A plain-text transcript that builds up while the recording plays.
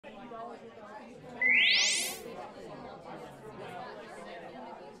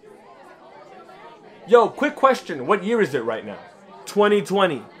Yo, quick question. What year is it right now?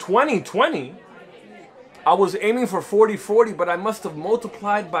 2020. 2020? I was aiming for 40-40, but I must have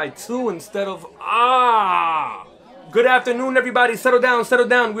multiplied by 2 instead of... Good afternoon, everybody. Settle down, settle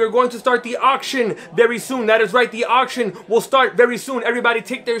down. We are going to start the auction very soon. That is right, the auction will start very soon. Everybody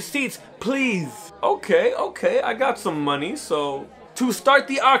take their seats, please. Okay, I got some money, so... To start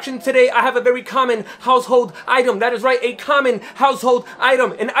the auction today, I have a very common household item. That is right, a common household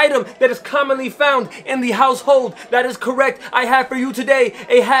item. An item that is commonly found in the household. That is correct. I have for you today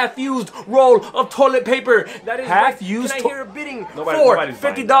a half-used roll of toilet paper. That is half-used. Can I hear a bidding for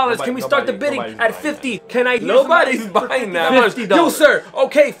 $50? Can we start the bidding at $50? Can I hear nobody's buying that. $50. You, sir.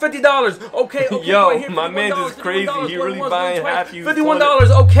 Okay, $50. Okay. Yo, my man's is crazy. He really buying half-used.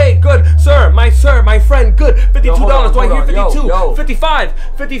 $51. Okay, good. Sir, my friend. Good. $52. Do I hear 52?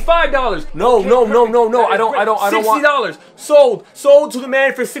 $55. No. I don't want $60. Sold to the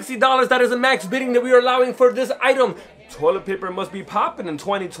man for $60. That is the max bidding that we are allowing for this item. Toilet paper must be popping in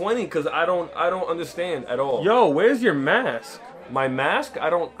 2020 because I don't understand at all. Yo, where's your mask? My mask? I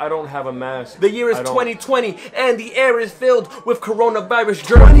don't have a mask. The year is 2020 and the air is filled with coronavirus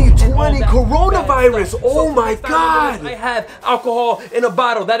germs. 2020 coronavirus. Oh my god. I have alcohol in a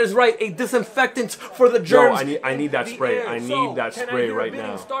bottle. That is right, a disinfectant for the germs. Yo, I need that spray. I need that spray right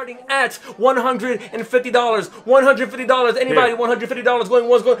now. Starting at $150. $150. Anybody? $150 going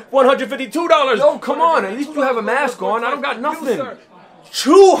once, going $152. Yo, come on. At least you have a mask on. I don't got nothing.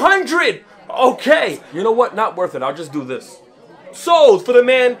 $200. Okay. You know what? Not worth it. I'll just do this. Sold for the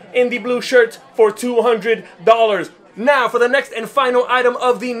man in the blue shirt for $200. Now, for the next and final item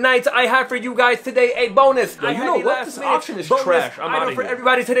of the night, I have for you guys today a bonus. Yo, you know what? This auction is trash. I'm out of here. For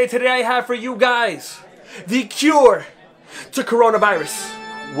everybody today. Today I have for you guys the cure to coronavirus.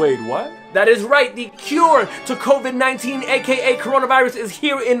 Wait, what? That is right, the cure to COVID-19, aka coronavirus, is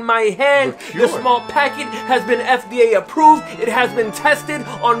here in my hand. The small packet has been FDA approved. It has been tested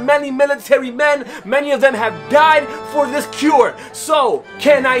on many military men. Many of them have died for this cure. So,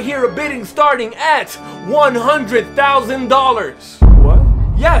 can I hear a bidding starting at $100,000? What?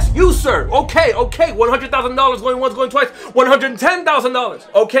 Yes, you, sir. Okay. $100,000 going once, going twice. $110,000.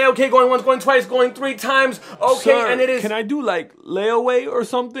 Okay, going once, going twice, going 3 times. Okay, sir, and it is... Can I do like layaway or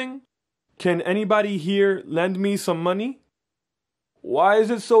something? Can anybody here lend me some money? Why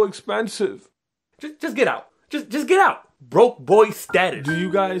is it so expensive? Just get out. Just get out. Broke boy status. Do you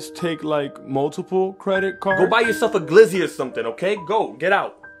guys take like multiple credit cards? Go buy yourself a glizzy or something, okay? Go, get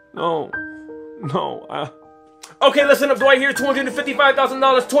out. No. Okay, listen up. Do I hear $255,000?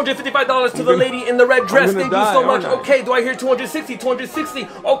 $255 to the lady in the red dress. Thank you so much. Okay, do I hear 260? 260.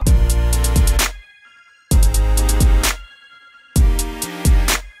 Okay.